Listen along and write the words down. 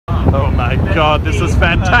Oh my god, this is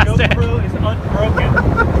fantastic! GoPro is unbroken.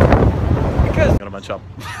 I'm gonna munch up.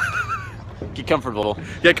 Get comfortable.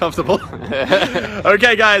 Get comfortable.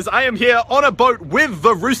 Okay guys, I am here on a boat with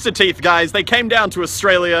the Rooster Teeth guys. They came down to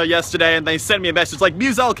Australia yesterday and they sent me a message like,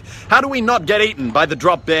 Muselk, how do we not get eaten by the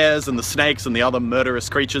drop bears and the snakes and the other murderous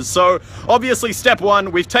creatures? So obviously step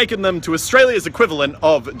one, we've taken them to Australia's equivalent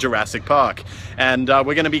of Jurassic Park. And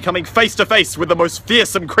we're going to be coming face to face with the most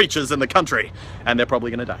fearsome creatures in the country. And they're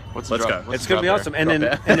probably going to die. Let's go. It's going to be awesome. And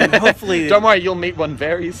then hopefully... Don't worry, you'll meet one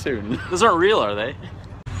very soon. Those aren't real, are they?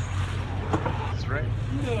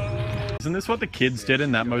 Isn't this what the kids did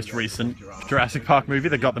in that most recent Jurassic Park movie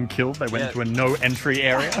that got them killed? They went into a no-entry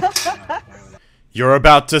area. You're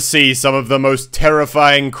about to see some of the most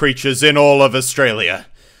terrifying creatures in all of Australia.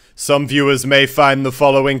 Some viewers may find the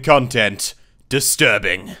following content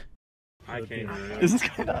disturbing. I can't. Is this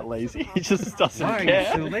guy that lazy? He just doesn't Why care.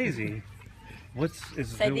 are you so lazy?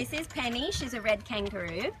 So this is Penny, she's a red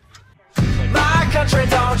kangaroo. My country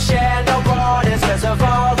don't share no borders because of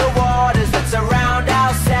all the waters that surround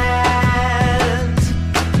our sands.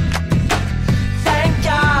 Thank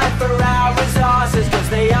God for our resources because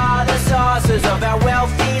they are the sources of our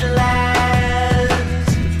wealthy land.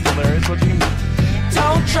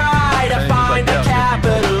 Don't try to find the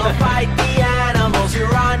capital or fight the animals,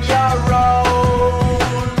 you're on your own.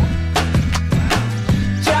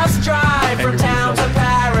 Just drive from town to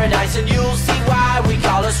paradise and you'll see why we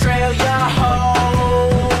call Australia home.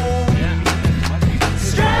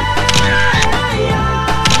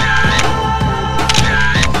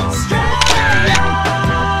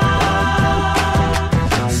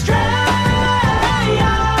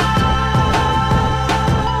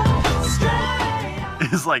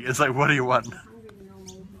 It's like, what do you want?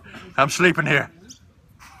 I'm sleeping here.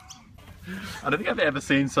 I don't think I've ever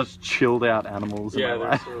seen such chilled out animals in my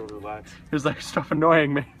life. Sort of relaxed. He was like, stop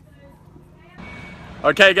annoying me.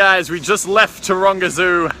 Okay guys, we just left Taronga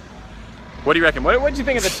Zoo. What do you reckon? What do you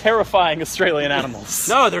think of the terrifying Australian animals?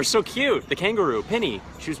 No, they're so cute. The kangaroo, Penny,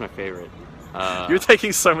 she was my favorite. You're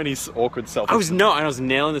taking so many awkward selfies. I was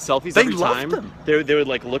nailing the selfies They every loved time. them. They would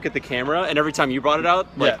like look at the camera, and every time you brought it out,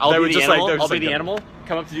 like Yeah, I'll they be would the just, like, animal. they would I'll just, be like, the animal.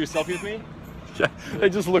 Come up to do a selfie with me. Yeah, they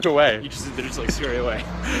just look away. They're just like scurry away.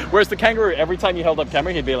 Whereas the kangaroo, every time you held up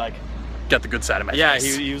camera, he'd be like, get the good side of my Yeah,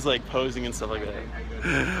 face. he was like posing and stuff like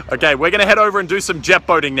that. Okay, we're gonna head over and do some jet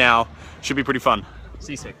boating now. Should be pretty fun.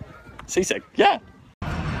 Seasick. Seasick, yeah.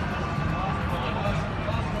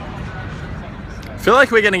 I feel like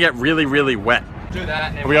we're gonna get really, really wet. Do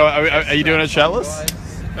that. Are you doing it shirtless?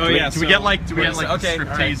 Oh Do we yeah. get like a okay,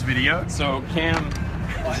 striptease video? So Cam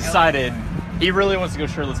decided he really wants to go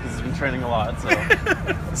shirtless because he's been training a lot. So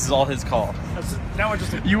this is all his call. Now we're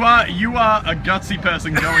just... You are a gutsy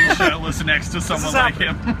person going shirtless next to someone like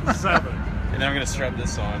him. And then I'm gonna strap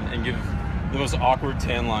this on and give the most awkward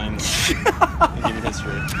tan lines in human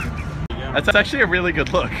history. That's actually a really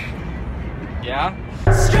good look. Yeah.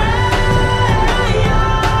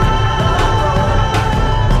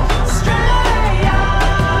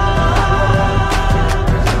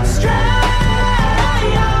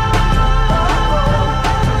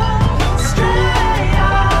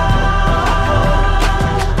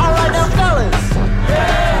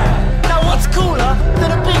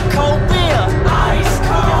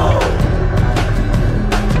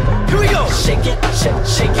 Shake it,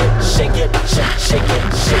 shake it, shake it, shake it, shake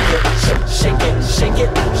it, shake it, shake it,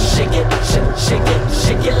 shake it, shake it,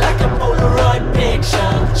 shake it like a Polaroid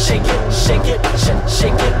picture. Shake it, shake it, shake it,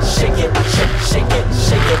 shake it, shake it, shake it,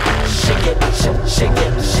 shake it, shake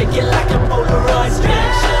it, shake it like a Polaroid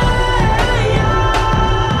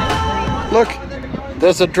picture. Look,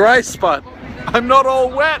 there's a dry spot. I'm not all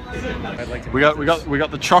wet. We got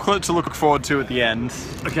the chocolate to look forward to at the end.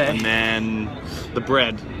 Okay. And then the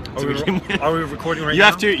bread. Are we recording right You now?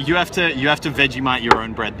 have to Vegemite your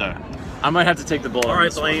own bread though. I might have to take the bullet. All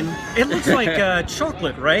right, Blaine. It looks like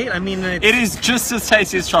chocolate, right? I mean, It is just as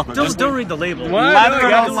tasty as chocolate. Don't read the label. I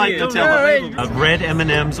don't like Nutella. Red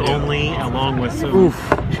M&Ms only, along with some... Oof,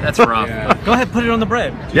 That's rough. Go ahead, put it on the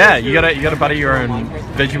bread. Yeah, you gotta butter your own,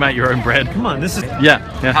 Vegemite your own bread. Come on, this is... Yeah.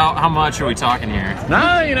 How much are we talking here? No,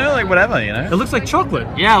 like whatever, It looks like chocolate.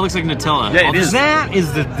 Yeah, it looks like Nutella. Yeah, it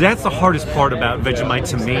is. That's the hardest part about Vegemite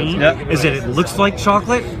to me. Yep. Is that it looks like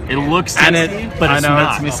chocolate, It looks And tasty. but it's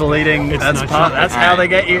not. it's misleading. It's That's not part. chocolate. That's how they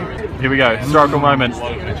get you. Here we go. Historical moment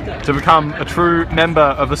to become a true member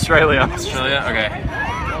of Australia. Australia? Okay.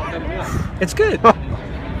 It's good.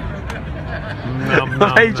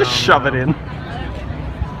 They just shove it in.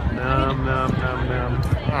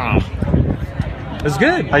 It's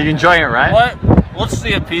good. Are you enjoying it, right? What's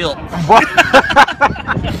the appeal? What?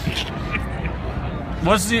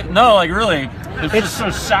 What's the no? Like really? It's just so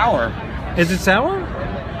sour. Is it sour?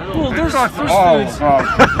 Well, there's foods.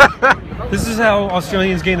 This is how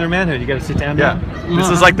Australians gain their manhood. You got to sit down. Yeah. This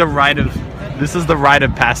is like the rite of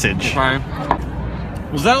passage. Okay.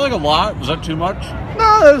 Was that like a lot? Was that too much?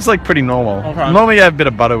 No, it was like pretty normal. Okay. Normally you have a bit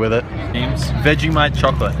of butter with it. Names. Vegemite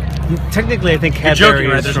chocolate. Technically, I think You're joking,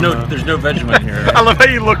 right? Cadbury is There's no Vegemite here. Right? I love how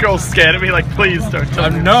you look all scared at me like, please don't tell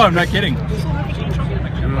me. No, I'm not kidding.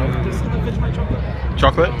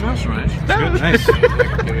 Chocolate? That's right. nice.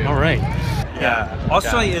 All right. Yeah,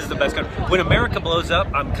 Australia is the best country. When America blows up,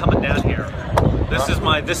 I'm coming down here. This is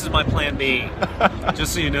my plan B.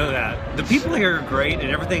 Just so you know that the people here are great and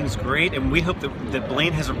everything's great, and we hope that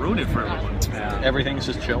Blaine hasn't ruined it for everyone. Everything's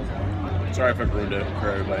just chill. Sorry if I ruined it for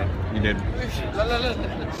everybody. You did.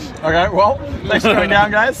 Okay, well, thanks for coming down,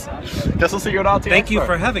 guys. Guess we'll see you at RT Thank Expo. you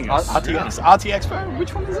for having us. RT Expo?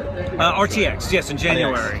 Which one is it? RTX, yes, in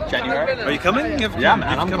January. January? Are you coming? Yeah,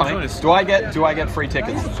 man, I'm coming. Do I get free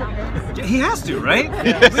tickets? He has to, right?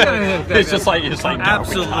 It's just like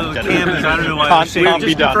absolute no, campus. I don't know why. Can't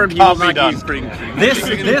be done. Can't be done.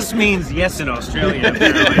 This means yes in Australia.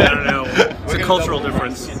 Apparently, I don't know. It's a cultural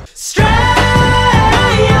difference. Straight